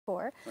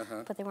before,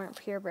 but they weren't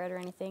purebred or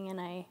anything, and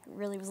I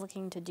really was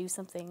looking to do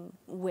something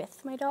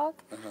with my dog.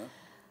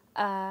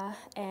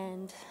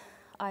 And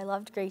I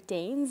loved Great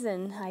Danes,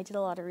 and I did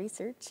a lot of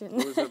research. And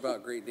what was it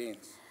about Great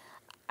Danes?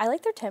 I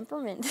like their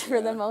temperament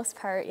for the most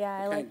part. Yeah,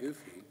 I like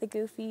goofy. the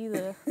goofy,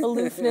 the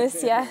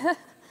aloofness. Yeah.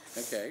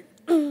 Okay.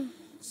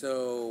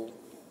 So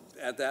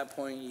at that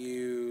point,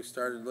 you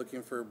started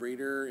looking for a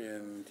breeder,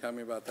 and tell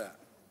me about that.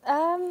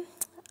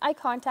 I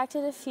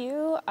contacted a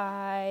few.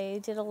 I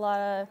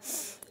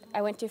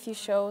went to a few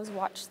shows,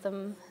 watched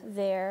them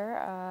there.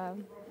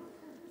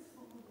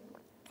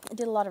 I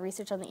did a lot of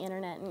research on the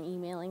internet and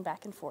emailing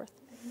back and forth.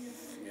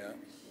 Yeah.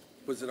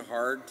 Was it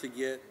hard to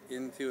get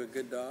into a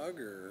good dog,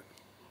 or?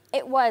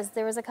 It was.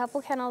 There was a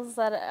couple kennels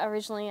that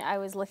originally I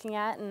was looking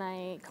at, and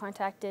I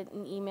contacted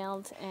and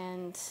emailed,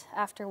 and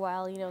after a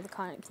while, you know, the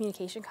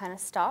communication kind of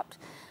stopped.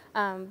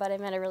 But I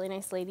met a really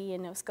nice lady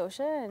in Nova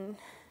Scotia, and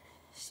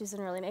she's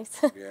been really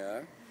nice.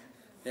 Yeah.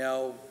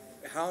 Now,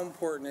 how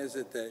important is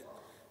it that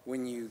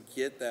when you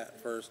get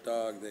that first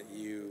dog that do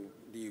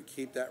you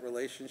keep that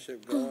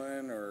relationship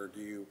going, or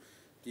do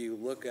you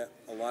look at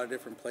a lot of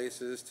different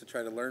places to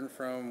try to learn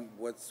from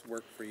what's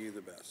worked for you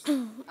the best?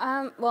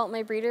 Well,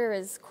 my breeder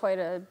is quite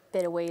a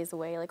bit of ways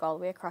away, like all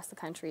the way across the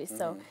country.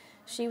 So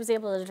she was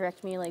able to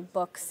direct me like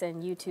books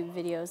and YouTube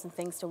videos and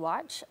things to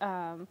watch.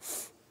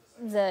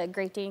 The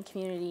Great Dane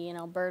community in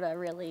Alberta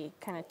really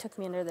kind of took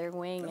me under their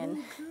wing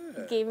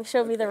and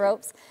showed me the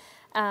ropes.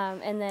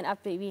 And then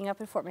being up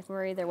in Fort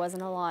McMurray, there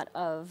wasn't a lot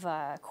of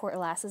court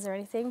lasses or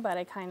anything, but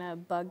I kind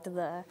of bugged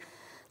the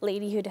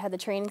lady who had the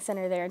training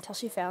center there until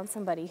she found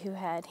somebody who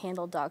had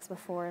handled dogs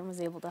before and was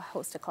able to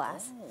host a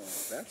class. Oh,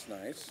 that's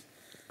nice.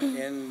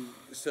 And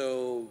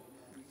so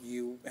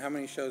how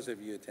many shows have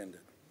you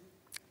attended?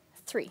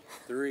 3.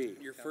 3.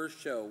 Your first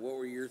show, what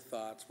were your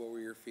thoughts? What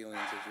were your feelings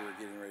as you were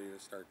getting ready to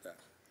start that?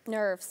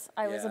 Nerves.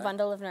 I was a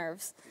bundle of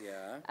nerves.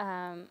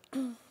 Yeah.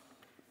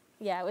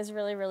 Yeah, it was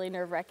really, really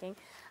nerve-wracking.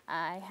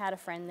 I had a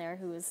friend there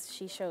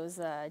she shows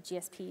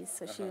GSPs,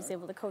 so she was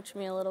able to coach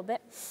me a little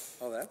bit.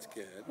 Oh, that's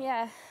good.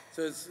 Yeah.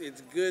 So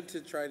it's good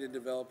to try to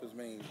develop as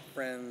many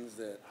friends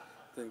that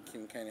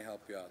can kind of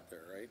help you out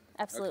there, right?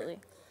 Absolutely.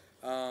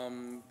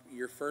 Okay.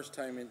 Your first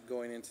time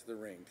going into the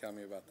ring, tell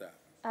me about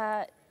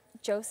that.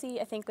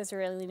 Josie, I think, was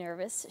really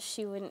nervous.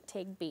 She wouldn't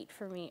take bait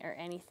for me or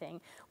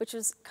anything, which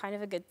was kind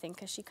of a good thing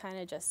because she kind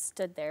of just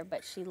stood there,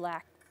 but she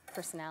lacked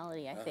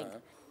personality, I think.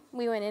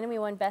 We went in and we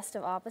won best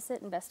of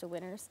opposite and best of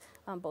winners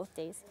on both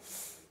days.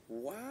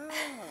 Wow,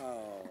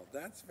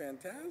 that's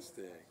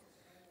fantastic.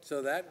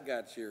 So that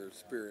got your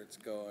spirits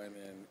going,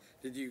 and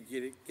did you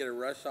get a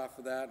rush off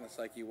of that, and it's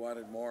like you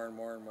wanted more and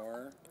more and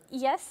more?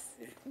 Yes,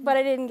 but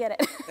I didn't get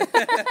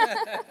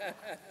it.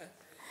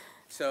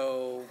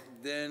 So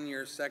then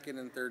your second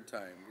and third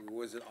time,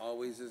 was it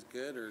always as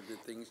good, or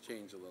did things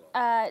change a little?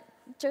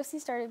 Josie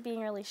started being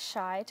really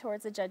shy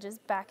towards the judges,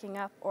 backing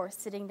up or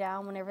sitting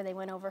down whenever they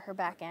went over her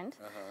back end.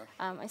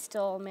 I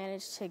still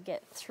managed to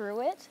get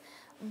through it,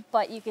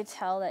 but you could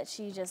tell that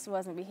she just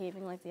wasn't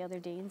behaving like the other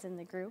Danes in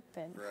the group,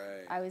 and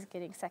I was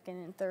getting second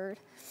and third.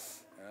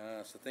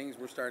 So things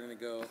were starting to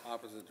go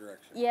opposite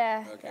direction.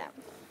 Yeah. Okay. Yeah.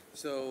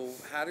 So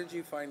how did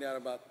you find out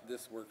about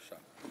this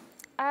workshop?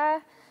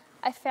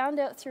 I found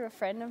out through a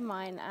friend of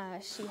mine.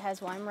 She has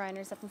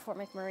Weimaraners up in Fort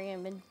McMurray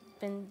and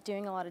been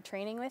doing a lot of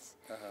training with,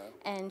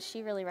 and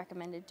she really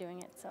recommended doing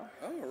it. So.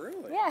 Oh,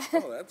 really? Yeah.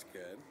 Oh, that's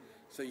good.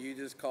 So you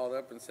just called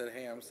up and said,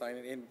 "Hey, I'm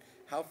signing in."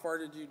 How far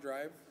did you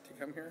drive to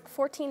come here?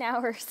 14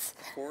 hours.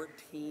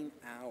 14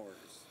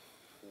 hours.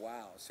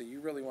 Wow. So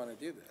you really want to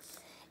do this?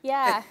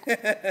 Yeah.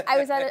 I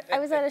was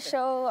at a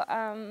show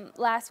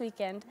last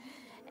weekend.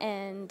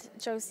 And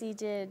Josie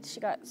she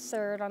got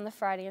third on the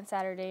Friday and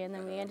Saturday, and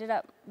then we ended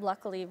up,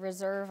 luckily,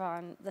 reserve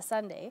on the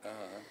Sunday.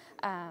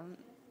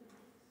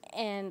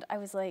 And I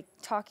was like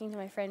talking to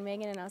my friend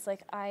Megan, and I was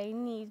like, I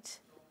need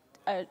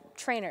a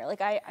trainer. Like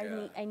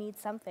I need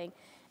something.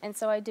 And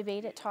so I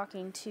debated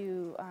talking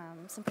to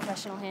some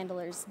professional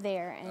handlers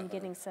there and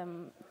getting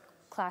some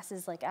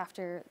classes like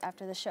after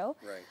the show.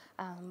 Right.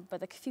 But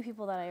the few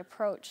people that I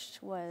approached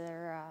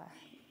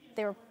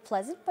they were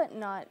pleasant, but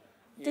not.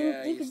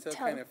 Yeah, you still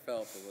kind of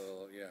felt a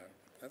little,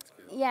 that's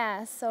good.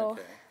 Yeah, so.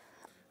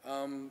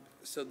 Okay.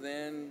 So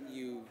then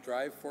you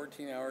drive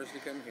 14 hours to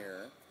come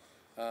here.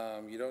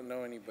 You don't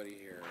know anybody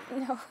here.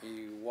 No.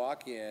 You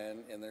walk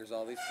in, and there's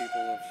all these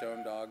people who have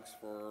shown dogs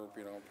for,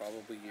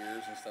 probably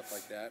years and stuff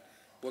like that.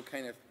 What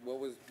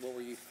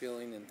were you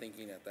feeling and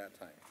thinking at that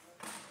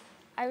time?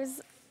 I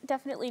was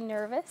definitely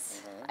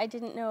nervous. I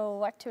didn't know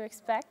what to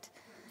expect.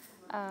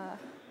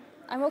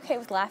 I'm okay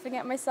with laughing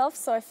at myself,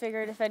 so I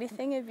figured if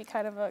anything, it'd be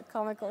kind of a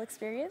comical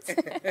experience.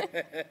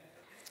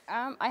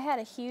 I had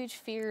a huge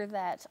fear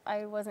that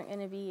I wasn't going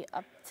to be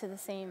up to the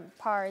same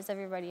par as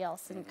everybody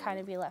else and kind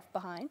of be left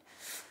behind.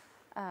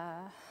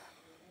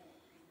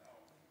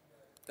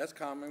 That's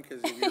common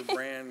because you're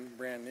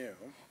brand new.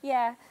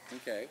 Yeah.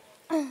 Okay.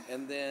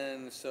 And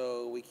then,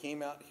 so we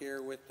came out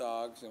here with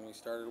dogs, and we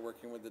started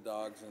working with the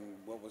dogs, and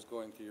what was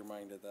going through your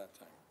mind at that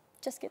time?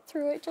 just get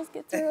through it, just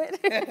get through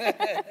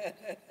it.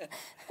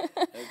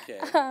 Okay.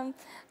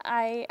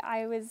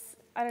 I was,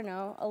 I don't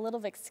know, a little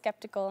bit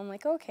skeptical. I'm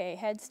like, okay,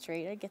 head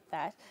straight, I get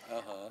that.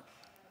 Uh-huh.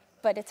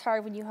 But it's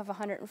hard when you have a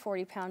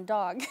 140-pound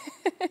dog.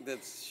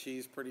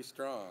 She's pretty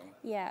strong.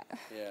 Yeah.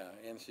 Yeah,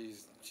 and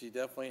she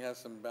definitely has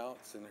some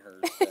bounce in her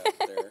step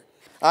there.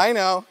 I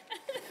know.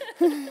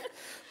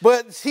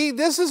 But see,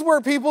 this is where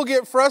people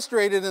get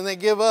frustrated and they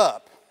give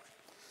up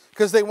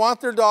because they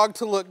want their dog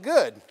to look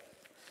good.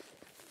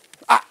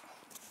 Ah!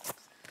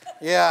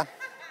 Yeah,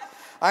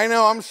 I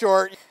know, I'm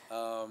short.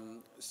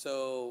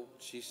 So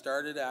she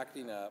started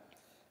acting up,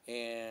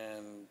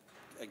 and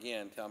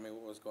again, tell me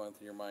what was going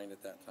through your mind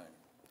at that time.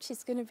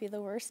 She's going to be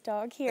the worst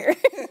dog here.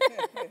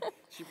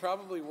 She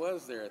probably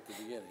was there at the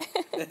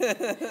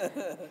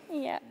beginning.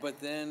 Yeah.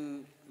 But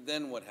then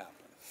what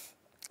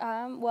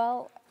happened?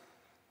 Well,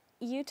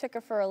 you took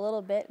her for a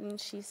little bit, and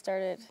she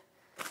started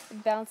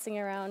bouncing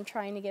around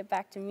trying to get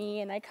back to me,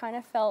 and I kind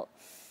of felt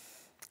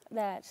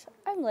that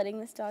I'm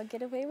letting this dog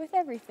get away with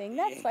everything.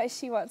 That's why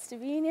she wants to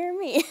be near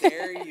me.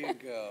 There you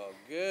go.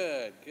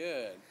 Good,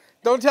 good.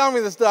 Don't tell me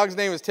this dog's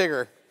name is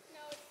Tigger.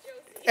 No, it's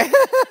Josie.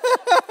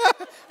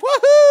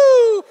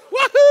 Woohoo!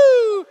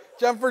 Woohoo!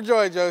 Jump for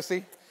joy,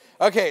 Josie.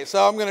 Okay,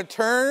 so I'm going to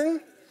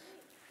turn,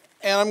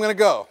 and I'm going to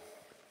go.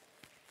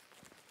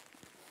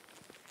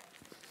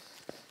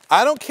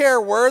 I don't care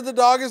where the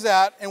dog is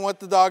at and what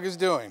the dog is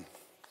doing.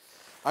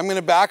 I'm going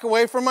to back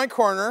away from my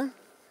corner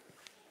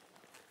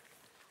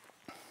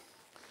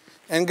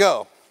and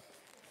go.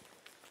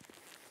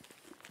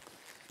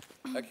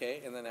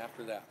 Okay, and then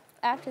after that?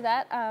 After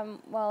that,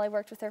 well, I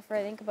worked with her for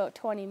I think about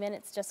 20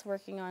 minutes just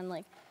working on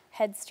like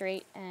head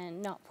straight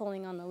and not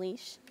pulling on the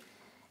leash.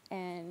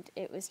 And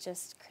it was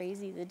just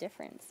crazy the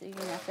difference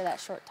even after that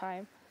short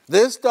time.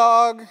 This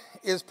dog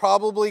is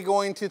probably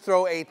going to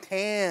throw a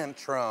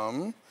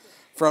tantrum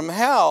from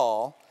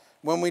hell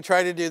when we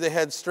try to do the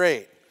head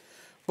straight.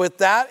 But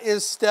that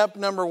is step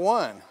number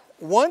one.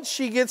 Once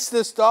she gets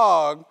this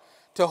dog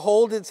to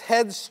hold its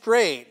head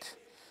straight,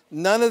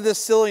 none of this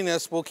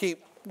silliness will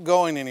keep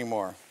going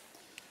anymore.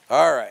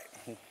 All right.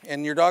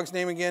 And your dog's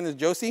name again is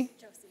Josie?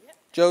 Josie, yep.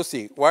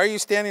 Josie. Why are you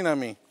standing on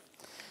me?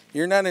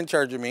 You're not in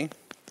charge of me.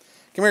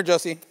 Come here,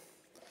 Josie.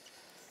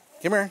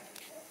 Come here.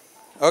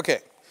 Okay.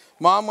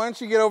 Mom, why don't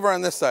you get over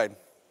on this side?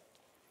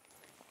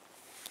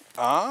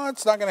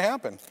 It's not going to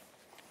happen.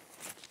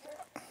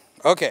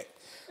 Okay.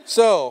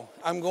 So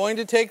I'm going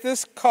to take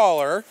this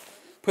collar,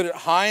 put it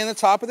high in the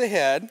top of the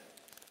head,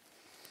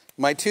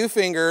 my 2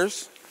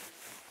 fingers,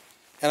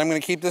 and I'm going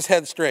to keep this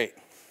head straight.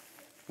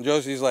 And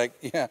Josie's like,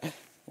 yeah,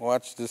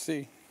 watch to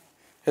see.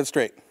 Head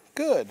straight.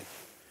 Good.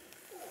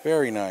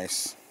 Very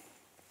nice.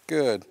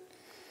 Good.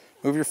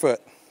 Move your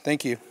foot.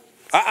 Thank you.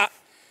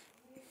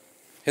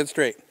 Head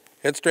straight.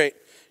 Head straight.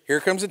 Here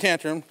comes the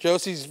tantrum.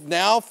 Josie's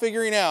now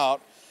figuring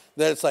out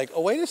that it's like,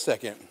 oh, wait a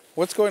second.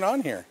 What's going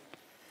on here?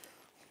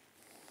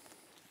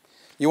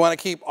 You want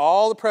to keep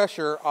all the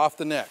pressure off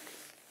the neck.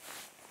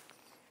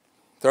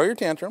 Throw your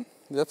tantrum.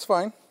 That's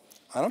fine.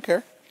 I don't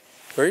care.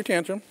 Throw your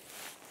tantrum.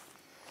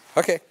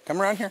 Okay,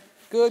 come around here.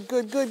 Good,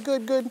 good, good,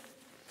 good, good.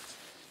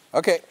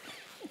 Okay,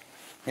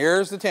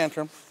 here's the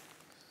tantrum.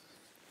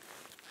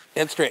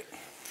 Head straight.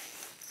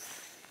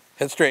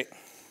 Head straight.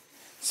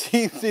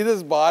 See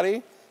this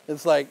body?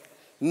 It's like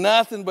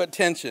nothing but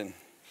tension.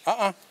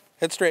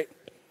 Head straight.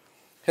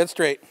 Head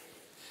straight.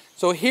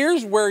 So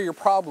here's where your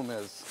problem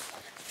is.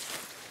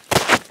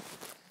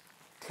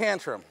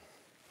 Tantrum.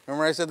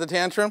 Remember I said the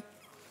tantrum?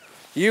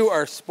 You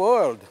are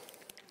spoiled.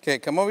 Okay,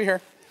 come over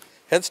here.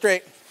 Head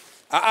straight.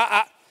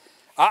 Head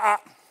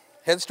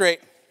straight.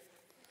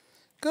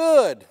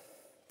 Good.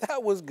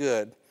 That was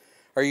good.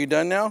 Are you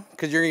done now?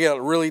 Because you're going to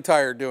get really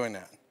tired doing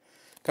that.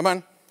 Come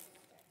on.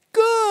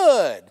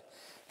 Good.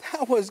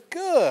 That was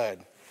good.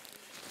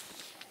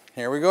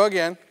 Here we go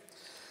again.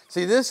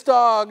 See, this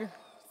dog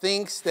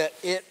thinks that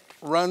it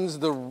runs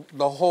the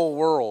whole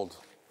world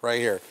right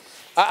here.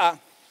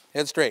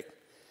 Head straight.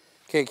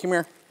 Okay, come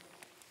here.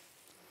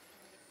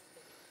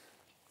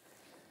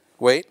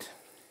 Wait.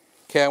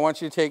 Okay, I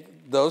want you to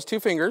take those 2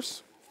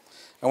 fingers.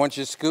 I want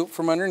you to scoop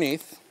from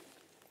underneath.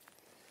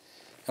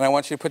 And I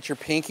want you to put your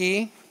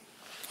pinky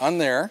on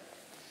there.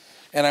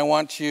 And I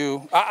want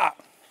you...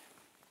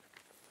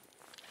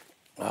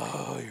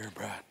 Oh, you're a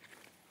brat.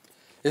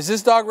 Is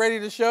this dog ready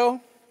to show?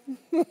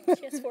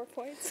 She has 4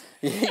 points.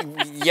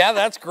 Yeah,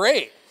 that's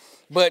great.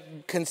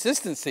 But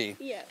consistency.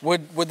 Yeah.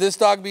 Would this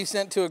dog be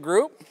sent to a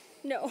group?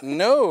 No.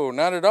 No,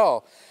 not at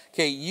all.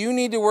 Okay, you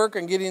need to work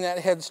on getting that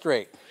head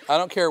straight. I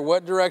don't care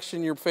what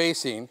direction you're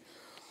facing,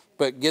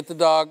 but get the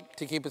dog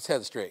to keep its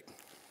head straight.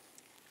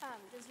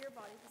 Does your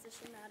body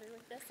position matter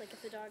with this? Like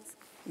if the dog's...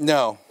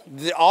 No.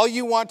 All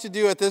you want to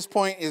do at this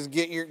point is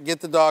get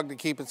the dog to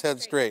keep its head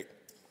straight.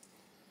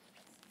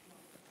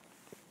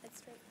 Head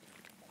straight.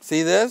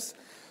 See this?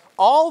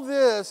 All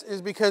this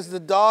is because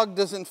the dog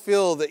doesn't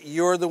feel that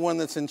you're the one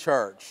that's in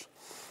charge.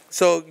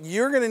 So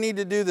you're going to need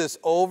to do this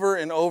over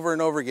and over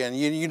and over again.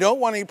 You don't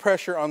want any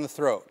pressure on the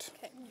throat.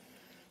 Okay.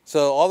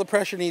 So all the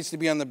pressure needs to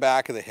be on the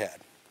back of the head.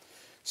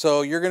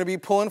 So you're going to be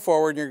pulling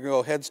forward, and you're going to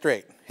go head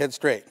straight, head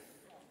straight.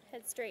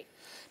 Head straight.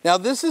 Now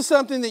this is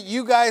something that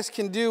you guys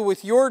can do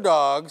with your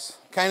dogs,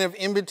 kind of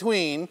in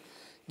between,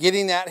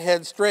 getting that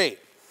head straight.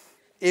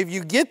 If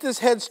you get this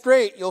head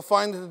straight, you'll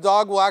find that the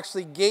dog will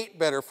actually gait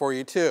better for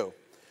you too.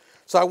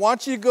 So I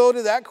want you to go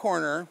to that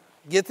corner,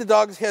 get the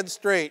dog's head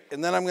straight,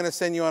 and then I'm going to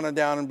send you on a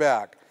down and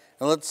back.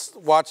 And let's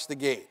watch the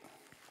gait.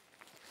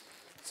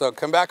 So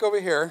come back over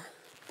here,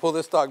 pull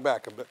this dog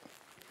back a bit.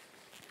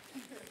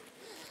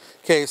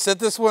 Okay, set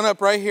this one up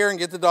right here and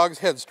get the dog's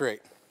head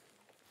straight.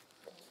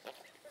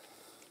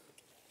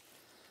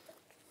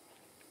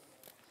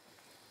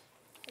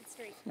 Head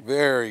straight.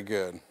 Very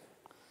good.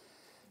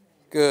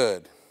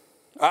 Good.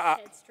 Head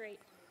straight.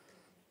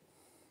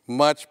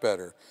 Much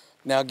better.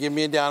 Now give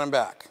me a down and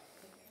back.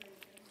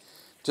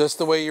 Just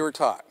the way you were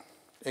taught.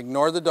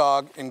 Ignore the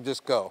dog and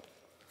just go.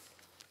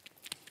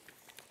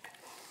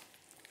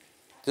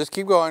 Just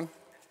keep going.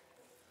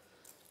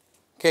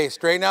 Okay,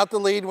 straighten out the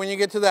lead when you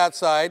get to that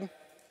side.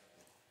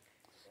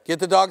 Get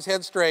the dog's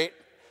head straight.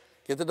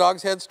 Get the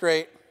dog's head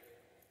straight.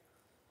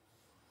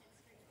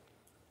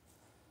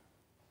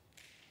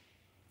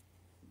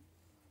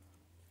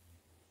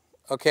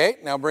 Okay,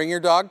 now bring your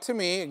dog to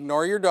me.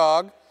 Ignore your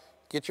dog.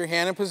 Get your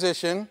hand in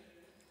position.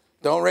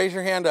 Don't raise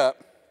your hand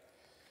up.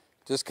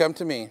 Just come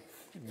to me.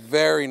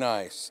 Very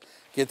nice.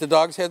 Get the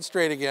dog's head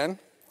straight again.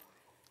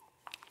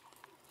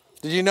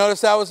 Did you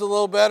notice that was a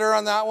little better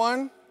on that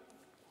one?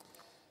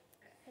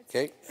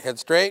 Okay, head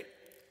straight.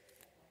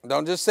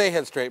 Don't just say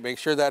head straight. Make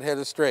sure that head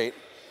is straight.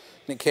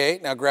 Okay,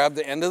 now grab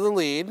the end of the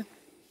lead.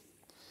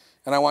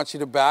 And I want you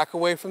to back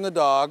away from the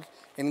dog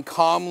and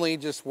calmly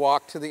just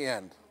walk to the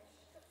end.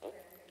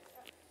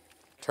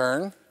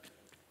 Turn.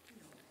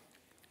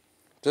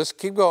 Just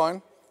keep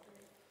going.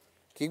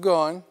 Keep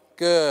going.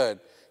 Good.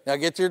 Now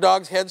get your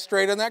dog's head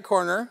straight on that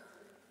corner.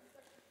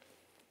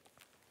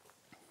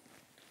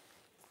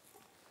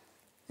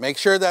 Make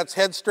sure that's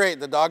head straight.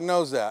 The dog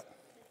knows that.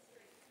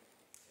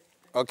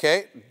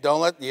 Okay,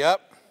 don't let,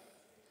 yep.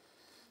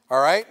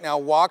 All right, now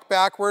walk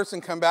backwards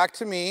and come back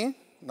to me.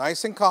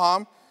 Nice and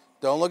calm.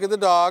 Don't look at the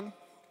dog.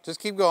 Just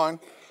keep going.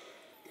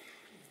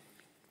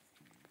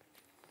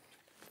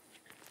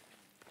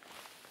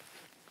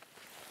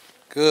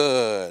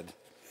 Good.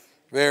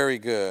 Very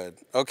good.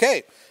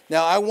 Okay,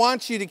 now I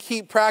want you to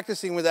keep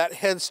practicing with that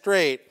head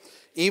straight,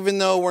 even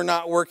though we're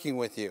not working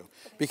with you.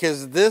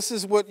 Because this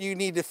is what you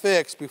need to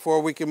fix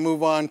before we can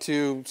move on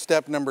to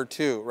step number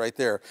 2 right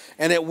there.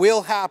 And it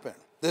will happen.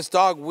 This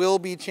dog will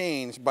be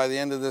changed by the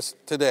end of this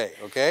today,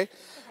 okay?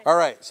 All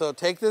right, so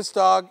take this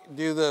dog,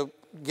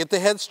 get the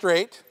head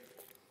straight,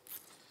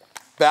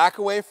 back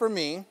away from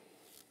me.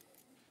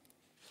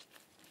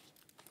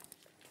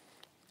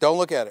 Don't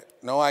look at it,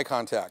 no eye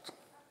contact.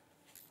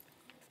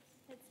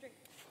 Head straight.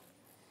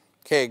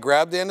 Okay,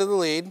 grab the end of the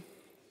lead.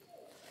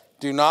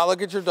 Do not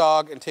look at your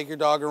dog and take your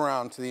dog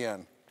around to the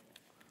end.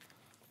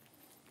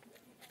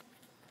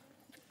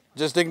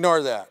 Just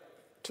ignore that.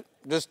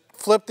 Just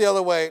flip the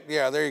other way.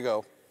 Yeah, there you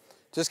go.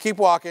 Just keep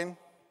walking.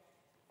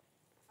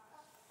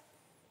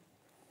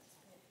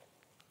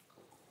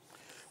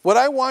 What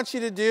I want you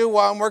to do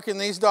while I'm working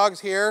these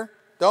dogs here,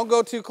 don't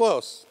go too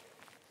close.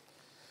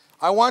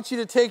 I want you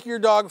to take your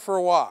dog for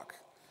a walk.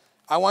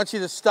 I want you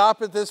to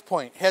stop at this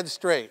point, head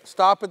straight.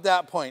 Stop at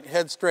that point,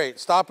 head straight.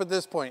 Stop at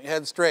this point,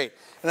 head straight.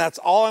 And that's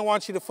all I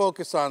want you to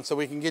focus on so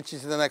we can get you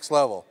to the next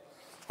level.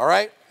 All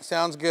right?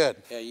 Sounds good.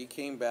 Yeah, you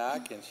came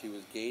back and she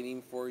was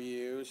gaiting for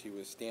you. She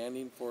was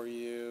standing for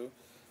you.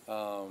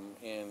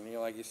 And, you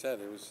know, like you said,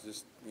 it was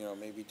just, you know,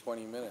 maybe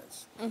 20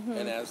 minutes. Mm-hmm.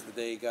 And as the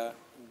day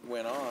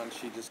went on,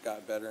 she just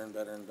got better and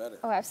better and better.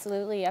 Oh,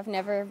 absolutely. I've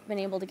never been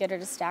able to get her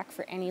to stack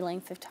for any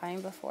length of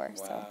time before.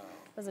 Wow. So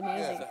it was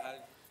amazing.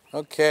 Yeah.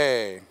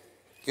 Okay.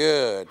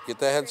 Good. Get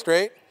that head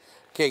straight.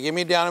 Okay, give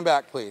me down and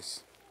back,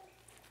 please.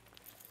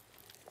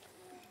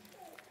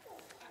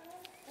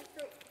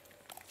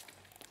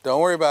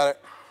 Don't worry about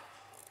it.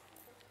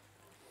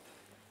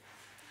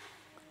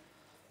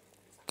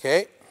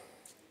 Okay.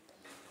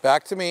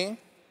 Back to me.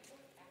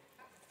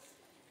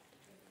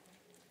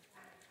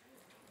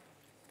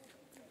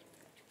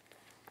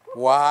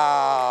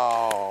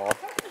 Wow.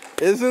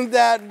 Isn't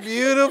that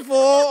beautiful?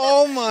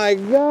 Oh my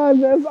God,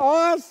 that's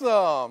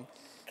awesome.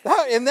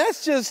 And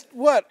that's just,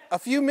 what, a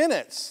few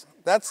minutes.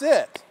 That's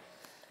it.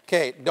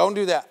 Okay, don't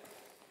do that.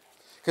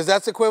 Because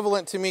that's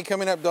equivalent to me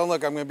coming up, don't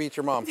look, I'm going to beat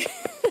your mom.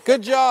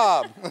 Good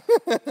job.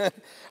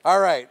 All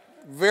right,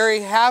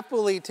 very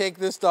happily take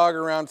this dog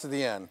around to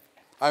the end.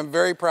 I'm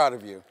very proud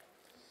of you.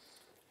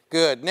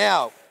 Good.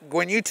 Now,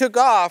 when you took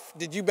off,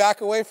 did you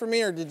back away from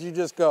me or did you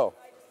just go?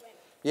 I just went.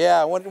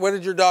 Yeah, what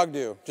did your dog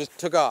do? Just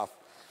took off.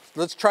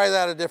 Let's try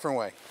that a different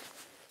way.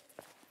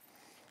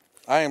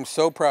 I am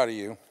so proud of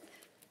you.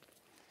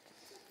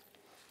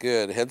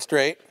 Good. Head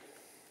straight.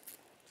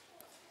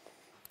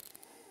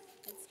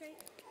 Head straight.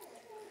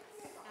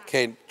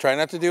 Okay, try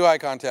not to do eye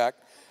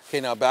contact. Okay,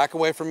 now back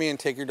away from me and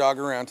take your dog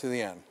around to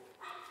the end.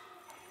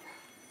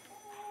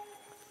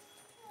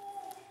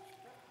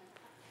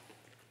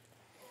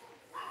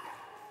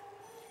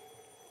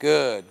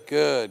 Good,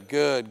 good,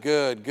 good,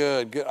 good,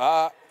 good, good.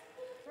 Ah,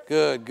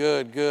 good,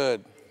 good,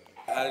 good.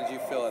 How did you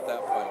feel at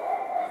that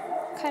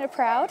point? Kind of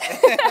proud.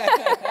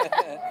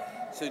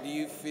 So do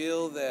you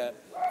feel that,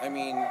 I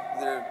mean,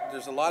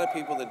 there's a lot of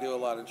people that do a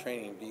lot of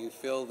training. Do you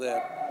feel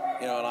that,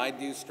 you know, and I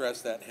do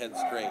stress that head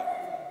straight.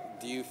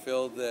 Do you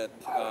feel that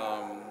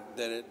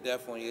that it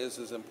definitely is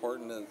as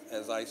important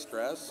as I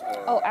stress?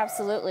 Or? Oh,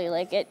 absolutely.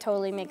 Like, it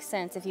totally makes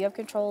sense. If you have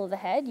control of the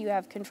head, you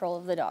have control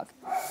of the dog.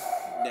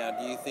 Now,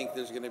 do you think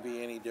there's going to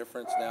be any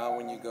difference now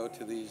when you go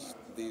to the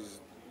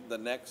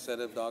next set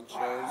of dog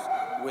shows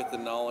with the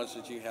knowledge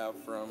that you have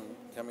from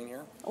coming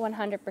here?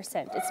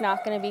 100%. It's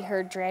not going to be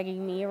her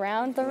dragging me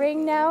around the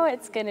ring now.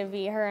 It's going to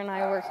be her and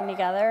I working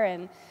together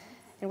and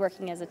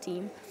working as a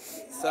team.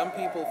 Some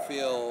people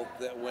feel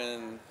that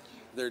when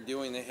they're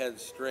doing the head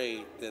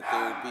straight, that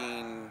they're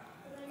being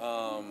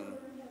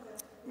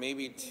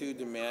maybe too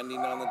demanding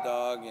on the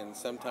dog, and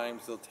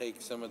sometimes they'll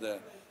take some of the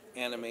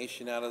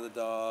animation out of the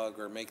dog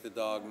or make the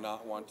dog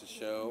not want to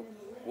show.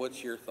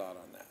 What's your thought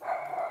on that?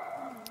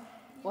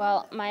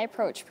 Well, my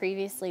approach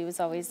previously was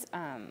always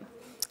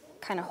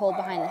kind of hold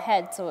behind the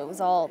head, so it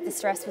was all, the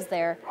stress was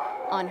there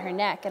on her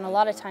neck, and a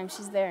lot of times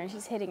she's there and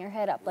she's hitting her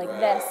head up like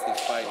this. She's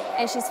fighting.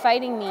 And she's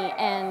fighting me,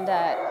 and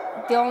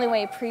the only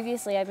way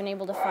previously I've been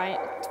able to find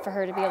for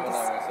her to be able Hold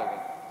on to... 1 second.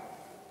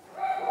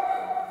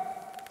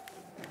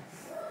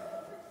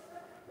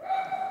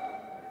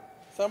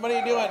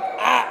 Somebody doing,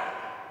 ah!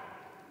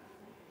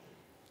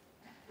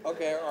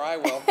 Okay, or I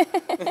will.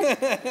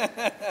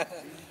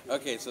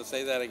 Okay, so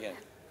say that again.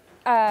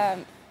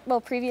 Well,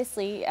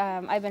 previously,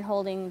 I've been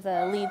holding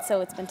the lead,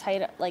 so it's been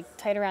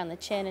tight around the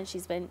chin, and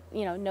she's been,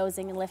 you know,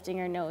 nosing and lifting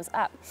her nose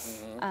up.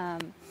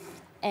 Mm-hmm.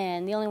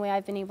 And the only way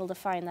I've been able to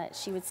find that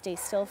she would stay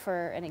still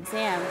for an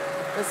exam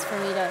was for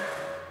me to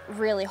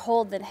really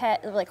hold the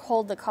head, like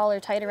hold the collar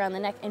tight around the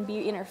neck and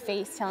be in her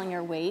face, telling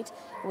her wait,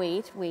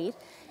 wait, wait,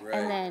 Right.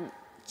 and then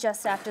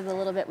just after the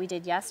little bit we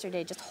did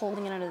yesterday, just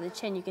holding it under the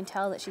chin, you can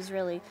tell that she's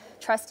really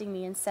trusting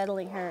me and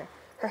settling her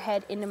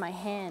head into my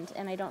hand,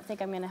 and I don't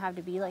think I'm going to have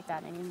to be like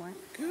that anymore.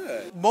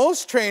 Good.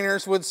 Most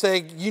trainers would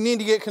say you need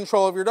to get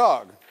control of your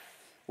dog.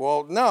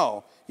 Well,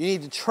 no, you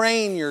need to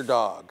train your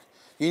dog.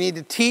 You need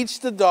to teach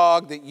the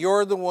dog that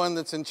you're the one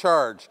that's in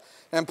charge.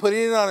 And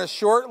putting it on a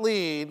short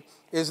lead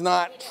is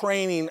not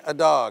training a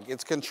dog,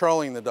 it's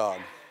controlling the dog.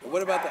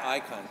 What about the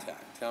eye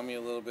contact? Tell me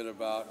a little bit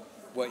about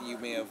what you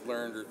may have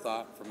learned or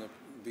thought from the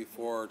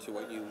before to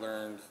what you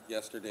learned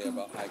yesterday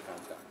about eye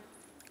contact.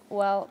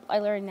 Well, I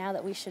learned now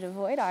that we should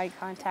avoid eye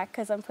contact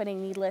because I'm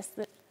putting needless.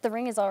 The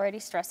ring is already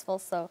stressful,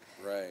 so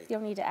Right. you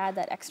don't need to add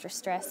that extra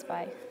stress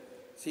by.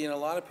 See, and a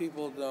lot of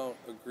people don't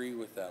agree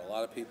with that. A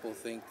lot of people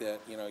think that,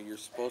 you know, you're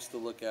supposed to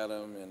look at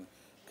them and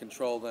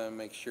control them,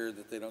 make sure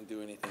that they don't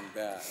do anything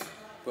bad.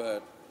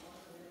 But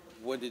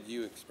what did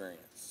you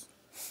experience?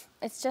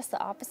 It's just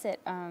the opposite.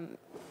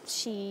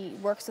 She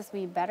works with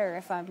me better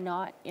if I'm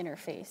not in her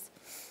face.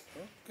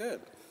 Oh, good.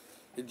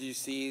 Did you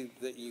see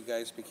that you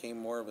guys became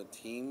more of a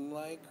team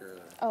like, or?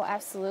 Oh,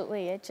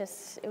 absolutely. It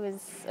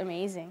was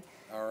amazing.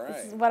 All right.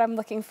 This is what I'm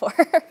looking for.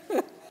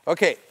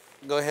 Okay,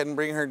 go ahead and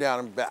bring her down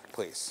and back,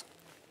 please.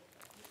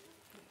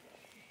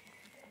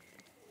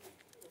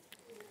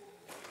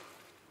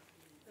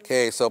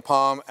 Okay, so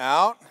palm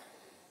out.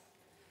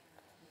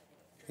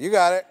 You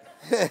got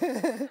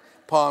it.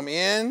 Palm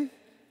in,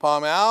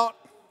 palm out.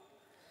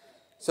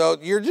 So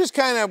you're just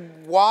kind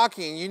of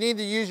walking. You need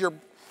to use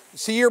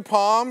see your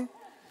palm?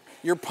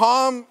 Your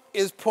palm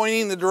is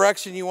pointing the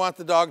direction you want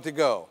the dog to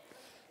go.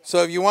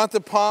 So if you want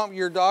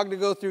your dog to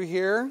go through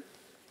here,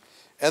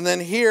 and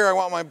then here I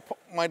want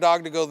my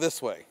dog to go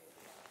this way.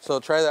 So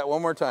try that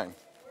one more time.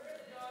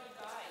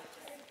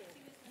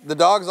 The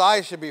dog's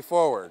eyes should be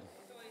forward.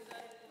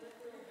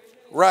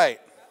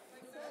 Right.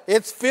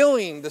 It's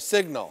feeling the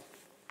signal.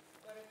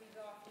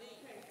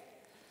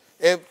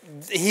 If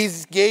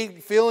he's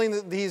feeling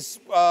that he's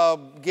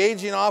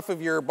gauging off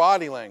of your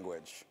body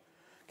language.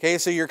 Okay,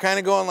 so you're kind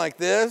of going like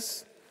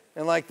this,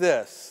 and like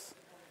this,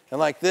 and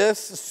like this.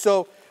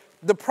 So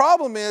the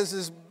problem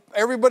is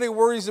everybody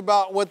worries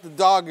about what the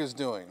dog is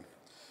doing.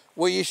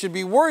 What you should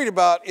be worried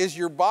about is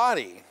your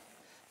body.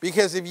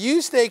 Because if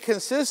you stay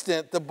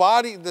consistent, the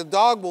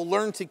dog will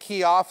learn to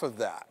key off of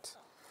that.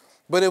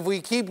 But if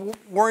we keep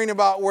worrying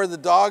about where the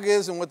dog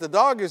is and what the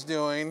dog is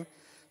doing,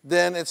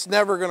 then it's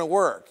never going to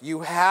work. You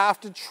have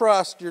to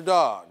trust your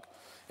dog.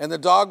 And the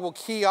dog will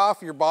key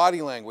off your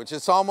body language.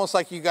 It's almost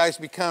like you guys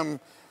become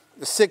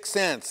the sixth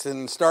sense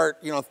and start,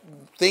 you know,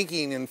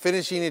 thinking and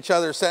finishing each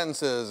other's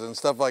sentences and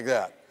stuff like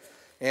that.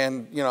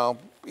 And, you know,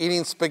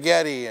 eating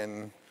spaghetti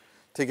and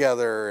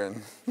together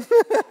and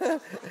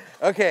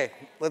okay,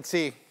 let's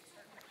see.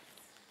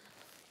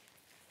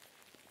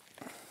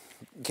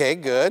 Okay,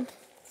 good.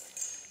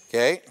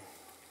 Okay,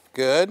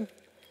 good,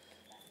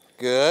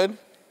 good,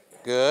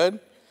 good.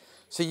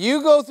 So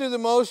you go through the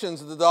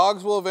motions, the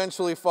dogs will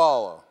eventually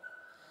follow.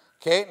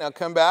 Okay, now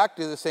come back,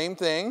 do the same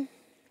thing.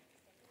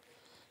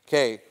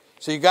 Okay,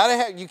 so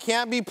you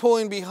can't be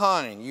pulling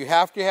behind. You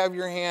have to have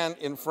your hand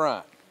in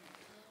front.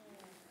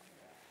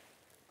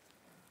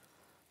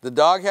 The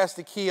dog has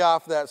to key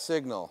off that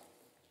signal.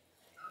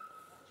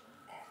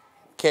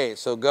 Okay,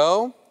 so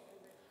go.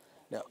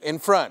 Now, in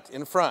front,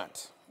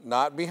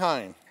 not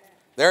behind.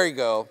 There you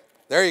go,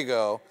 there you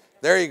go,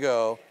 there you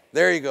go,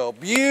 there you go.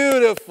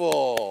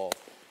 Beautiful.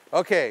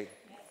 Okay,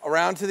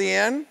 around to the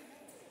end.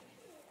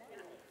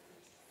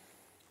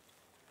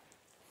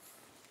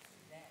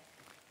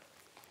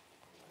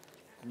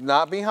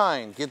 Not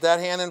behind. Get that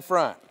hand in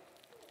front.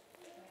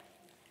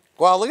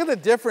 Wow, look at the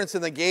difference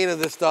in the gait of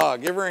this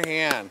dog. Give her a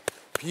hand.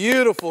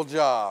 Beautiful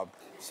job.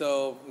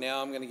 So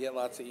now I'm going to get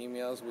lots of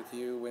emails with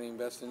you winning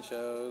best in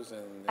shows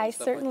and I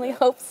stuff certainly like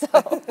hope so.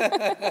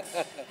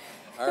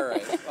 All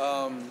right.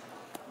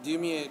 Do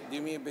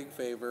me a big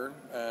favor.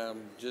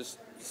 Just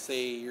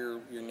say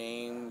your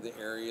name, the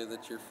area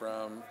that you're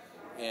from,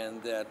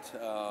 and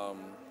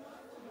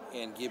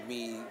and give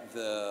me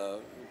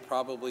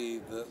probably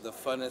the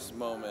funnest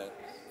moment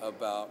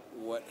about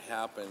what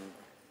happened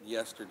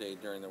yesterday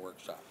during the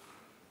workshop.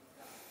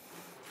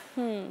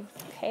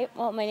 Okay,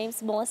 well, my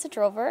name's Melissa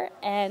Drover,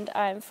 and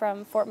I'm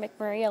from Fort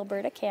McMurray,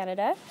 Alberta,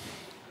 Canada.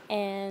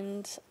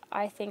 And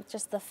I think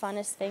just the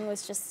funnest thing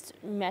was just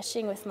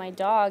meshing with my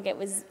dog.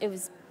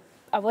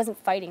 I wasn't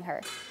fighting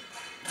her.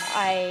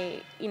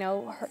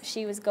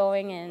 She was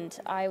going, and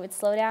I would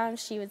slow down,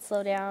 she would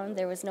slow down.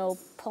 There was no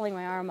pulling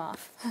my arm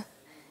off.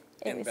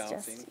 And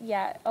bouncing.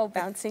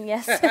 Bouncing,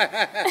 yes.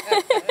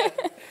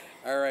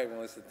 All right,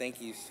 Melissa,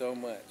 thank you so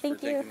much for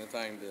taking the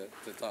time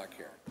to talk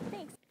here.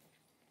 Thanks.